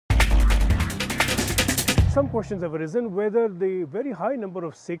Some questions have arisen whether the very high number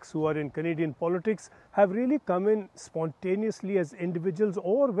of Sikhs who are in Canadian politics have really come in spontaneously as individuals,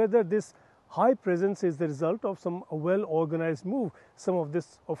 or whether this high presence is the result of some well-organized move. Some of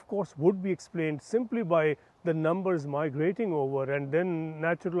this, of course, would be explained simply by the numbers migrating over and then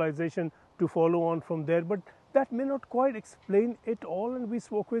naturalization to follow on from there. But that may not quite explain it all, and we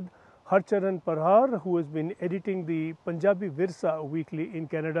spoke with Harcharan Prahar, who has been editing the Punjabi Virsa weekly in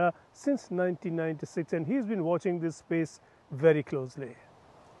Canada since 1996, and he's been watching this space very closely.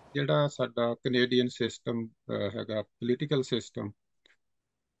 ਜਿਹੜਾ ਸਾਡਾ Canadian system ਹੈਗਾ political system,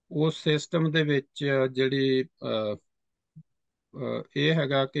 ਉਸ system ਦੇ ਵਿੱਚ ਜਿਹੜੀ ਇਹ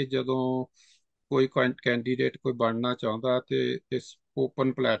ਹੈਗਾ ਕਿ ਜਦੋਂ ਕੋਈ ਕੈਂਡੀਡੇਟ ਕੋਈ ਬਣਨਾ ਚਾਹੁੰਦਾ ਤੇ ਇਸ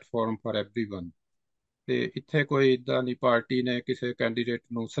ਓਪਨ ਪਲੇਟਫਾਰਮ ਫॉर एवरीवन, ਤੇ ਇੱਥੇ ਕੋਈ ਇਦਾਂ ਦੀ ਪਾਰਟੀ ਨੇ ਕਿਸੇ ਕੈਂਡੀਡੇਟ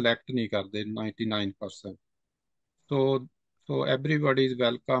ਨੂੰ ਸਿਲੈਕਟ ਨਹੀਂ ਕਰਦੇ 99%। ਸੋ everybody is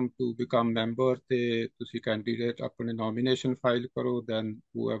welcome to become member, ਤੇ ਤੁਸੀਂ ਕੈਂਡੀਡੇਟ ਆਪਣੇ ਨੋਮੀਨੇਸ਼ਨ ਫਾਈਲ ਕਰੋ, ਦੈਨ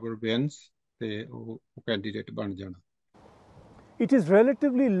ਹੂਐਵਰ ਵਿਨਸ ਤੇ ਉਹ ਕੈਂਡੀਡੇਟ ਬਣ ਜਾਣਾ। It is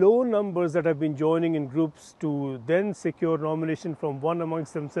relatively low numbers that have been joining in groups to then secure nomination from one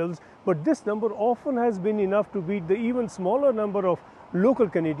amongst themselves, but this number often has been enough to beat the even smaller number of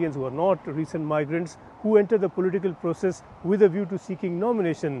local Canadians who are not recent migrants who enter the political process with a view to seeking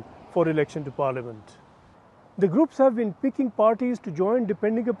nomination for election to Parliament. The groups have been picking parties to join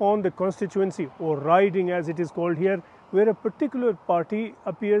depending upon the constituency, or riding as it is called here, where a particular party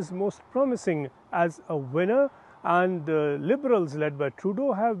appears most promising as a winner. And the Liberals led by Trudeau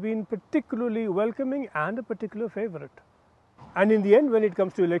have been particularly welcoming and a particular favourite. And in the end, when it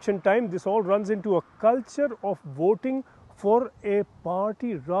comes to election time, this all runs into a culture of voting for a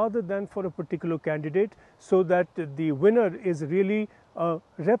party rather than for a particular candidate, so that the winner is really a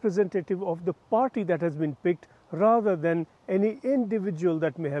representative of the party that has been picked rather than any individual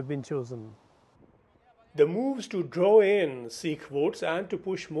that may have been chosen. The moves to draw in Sikh votes and to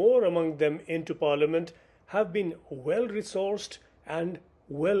push more among them into Parliament have been well resourced and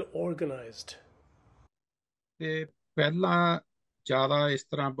well organized. ਤੇ ਪਹਿਲਾਂ ਜ਼ਿਆਦਾ ਇਸ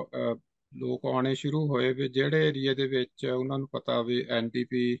ਤਰ੍ਹਾਂ ਲੋਕ ਆਉਣੇ ਸ਼ੁਰੂ ਹੋਏ ਵੀ ਜਿਹੜੇ ਏਰੀਏ ਦੇ ਵਿੱਚ ਉਹਨਾਂ ਨੂੰ ਪਤਾ ਵੀ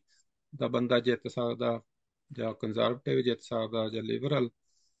ਐਨਡੀਪੀ ਦਾ ਬੰਦਾ ਜਿੱਤ ਸਕਦਾ, ਜਾਂ ਕੰਜ਼ਰਵੇਟਿਵ ਜਿੱਤ ਸਕਦਾ, ਜਾਂ ਲਿਬਰਲ,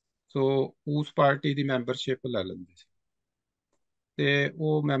 ਸੋ ਉਸ ਪਾਰਟੀ ਦੀ ਮੈਂਬਰਸ਼ਿਪ ਲੈ ਲੈਂਦੇ ਸੀ। ਤੇ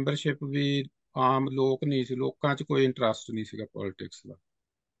ਉਹ ਮੈਂਬਰਸ਼ਿਪ ਵੀ ਆਮ ਲੋਕ ਨਹੀਂ ਸੀ, ਲੋਕਾਂ 'ਚ ਕੋਈ ਇੰਟਰਸਟ ਨਹੀਂ ਸੀਗਾ ਪੋਲੀਟਿਕਸ ਦਾ।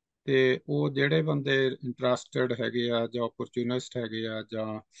 ਤੇ ਉਹ ਜਿਹੜੇ ਬੰਦੇ ਇੰਟਰਸਟਡ ਹੈਗੇ ਆ, ਜਾਂ ਓਪਰਚੂਨਿਸਟ ਹੈਗੇ ਆ,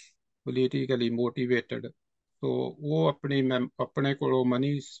 ਜਾਂ ਪੋਲੀਟੀਕਲੀ ਮੋਟੀਵੇਟਡ, ਸੋ ਉਹ ਆਪਣੇ ਕੋਲੋਂ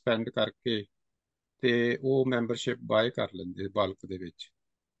ਮਨੀ ਸਪੈਂਡ ਕਰਕੇ ਤੇ ਉਹ ਮੈਂਬਰਸ਼ਿਪ ਬਾਏ ਕਰ ਲੈਂਦੇ ਬਲਕ ਦੇ ਵਿੱਚ।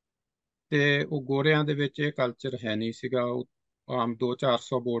 ਤੇ ਉਹ ਗੋਰਿਆਂ ਦੇ ਵਿੱਚ ਇਹ ਕਲਚਰ ਹੈ ਨਹੀਂ ਸੀਗਾ, ਉਹ ਆਮ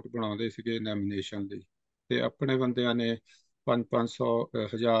 200-400 ਵੋਟ ਬਣਾਉਂਦੇ ਸੀਗੇ ਨੋਮੀਨੇਸ਼ਨ ਲਈ, ਤੇ ਆਪਣੇ ਬੰਦਿਆਂ ਨੇ 500,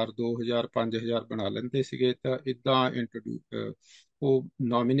 1000, 2000, 5000 ਬਣਾ ਲੈਂਦੇ ਸੀਗੇ। ਤਾਂ ਇਦਾਂ ਉਹ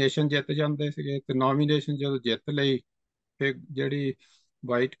ਨੋਮੀਨੇਸ਼ਨ ਜਿੱਤ ਜਾਂਦੇ ਸੀਗੇ, ਤੇ ਨੋਮੀਨੇਸ਼ਨ ਜਦੋਂ ਜਿੱਤ ਲਈ ਫਿਰ ਜਿਹੜੀ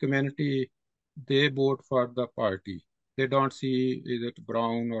ਵਾਈਟ ਕਮਿਊਨਿਟੀ ਦੇ ਵੋਟ ਫॉर द ਪਾਰਟੀ, ਦੇ don't C is it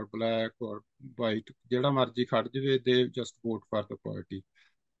brown ਔਰ ਬਲੈਕ ਔਰ ਵਾਈਟ, ਜਿਹੜਾ ਮਰਜ਼ੀ ਖੜ ਜਾਵੇ, ਦੇ just vote for the party.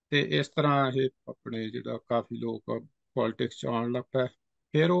 ਤੇ ਇਸ ਤਰ੍ਹਾਂ ਇਹ ਆਪਣੇ ਜਿਹੜਾ ਕਾਫੀ ਲੋਕ ਪੋਲਿਟਿਕਸ 'ਚ ਆਉਣ ਲੱਗ ਪਏ।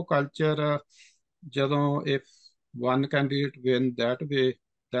 ਫਿਰ ਉਹ ਕਲਚਰ ਜਦੋਂ if one candidate win that way,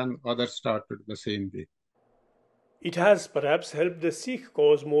 then others started the same way. It has perhaps helped the Sikh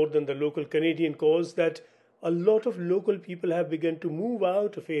cause more than the local Canadian cause that a lot of local people have begun to move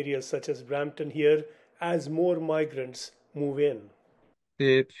out of areas such as Brampton here as more migrants move in.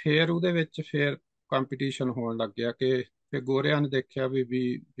 ਤੇ ਫਿਰ ਉਹਦੇ ਵਿੱਚ ਫਿਰ competition ਹੋਣ ਲੱਗ ਗਿਆ ਕਿ ਫਿਰ ਗੋਰਿਆਂ ਨੇ ਦੇਖਿਆ ਵੀ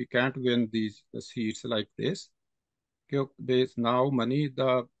we can't win these seats like this, ਕਿਉਂਕਿ ਨਾ ਉਹ ਮਨੀ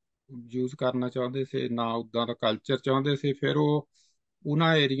ਦਾ ਯੂਜ਼ ਕਰਨਾ ਚਾਹੁੰਦੇ ਸੀ, ਨਾ ਉੱਦਾਂ ਦਾ ਕਲਚਰ ਚਾਹੁੰਦੇ ਸੀ। ਫਿਰ ਉਹ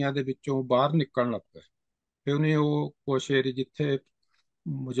ਉਹਨਾਂ ਏਰੀਆ ਦੇ ਵਿੱਚੋਂ ਬਾਹਰ ਨਿਕਲਣ ਲੱਗ ਪਏ। ਫਿਰ ਉਹਨੇ ਉਹ ਕੁਛ ਏਰੀਆ ਜਿੱਥੇ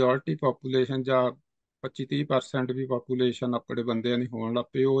ਮੈਜੋਰਿਟੀ ਪਾਪੂਲੇਸ਼ਨ ਜਾਂ 25-30% ਵੀ ਪਾਪੂਲੇਸ਼ਨ ਆਪਣੇ ਬੰਦਿਆਂ ਦੀ ਹੋਣ ਲੱਗ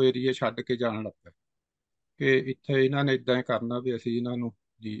ਪਈ, ਉਹ ਏਰੀਆ ਛੱਡ ਕੇ ਜਾਣ ਲੱਗ ਪਏ ਕਿ ਇੱਥੇ ਇਹਨਾਂ ਨੇ ਇਦਾਂ ਹੀ ਕਰਨਾ ਵੀ ਅਸੀਂ ਇਹਨਾਂ ਨੂੰ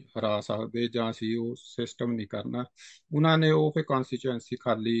ਜੀ ਹਰਾ ਸਕਦੇ, ਜਾਂ ਅਸੀਂ ਉਹ ਸਿਸਟਮ ਨਹੀਂ ਕਰਨਾ। ਉਹਨਾਂ ਨੇ ਉਹ ਫਿਰ ਕੌਨਸਟੀਚੁਐਂਸੀ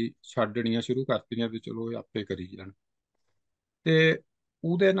ਖਾਲੀ ਛੱਡਣੀਆਂ ਸ਼ੁਰੂ ਕਰਤੀਆਂ ਵੀ ਚਲੋ ਇਹ ਆਪੇ ਕਰੀ ਜਾਣ। ਤੇ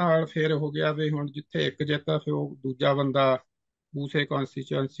ਉਹਦੇ ਨਾਲ ਫਿਰ ਹੋ ਗਿਆ ਵੀ ਹੁਣ ਜਿੱਥੇ ਇੱਕ ਜਿੱਤਾ, ਫਿਰ ਉਹ ਦੂਜਾ ਬੰਦਾ ਉਸੇ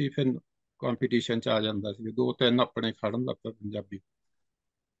ਕੌਨਸਟੀਚੁਐਂਸੀ ਫਿਰ ਕੰਪੀਟੀਸ਼ਨ 'ਚ ਆ ਜਾਂਦਾ ਸੀ, 2-3 ਆਪਣੇ ਖੜਨ ਲੱਗ ਪਏ ਪੰਜਾਬੀ।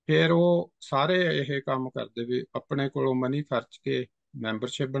 ਫਿਰ ਉਹ ਸਾਰੇ ਇਹ ਕੰਮ ਕਰਦੇ ਵੀ ਆਪਣੇ ਕੋਲੋਂ ਮਨੀ ਖਰਚ ਕੇ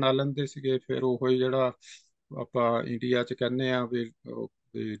ਮੈਂਬਰਸ਼ਿਪ ਬਣਾ ਲੈਂਦੇ ਸੀਗੇ। ਫਿਰ ਉਹ ਹੀ ਜਿਹੜਾ ਆਪਾਂ ਇੰਡੀਆ 'ਚ ਕਹਿੰਦੇ ਆ ਵੀ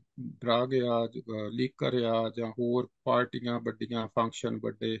ਡਰੱਗ ਆ, ਲੀਕਰ ਆ, ਜਾਂ ਹੋਰ ਪਾਰਟੀਆਂ ਵੱਡੀਆਂ ਫੰਕਸ਼ਨ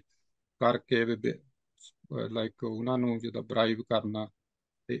ਵੱਡੇ ਕਰਕੇ ਵੀ ਲਾਈਕ ਉਹਨਾਂ ਨੂੰ ਜਿੱਦਾਂ ਬਰਾਈਬ ਕਰਨਾ,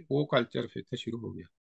 ਤੇ ਉਹ ਕਲਚਰ ਫਿਰ ਇੱਥੇ ਸ਼ੁਰੂ ਹੋ ਗਿਆ।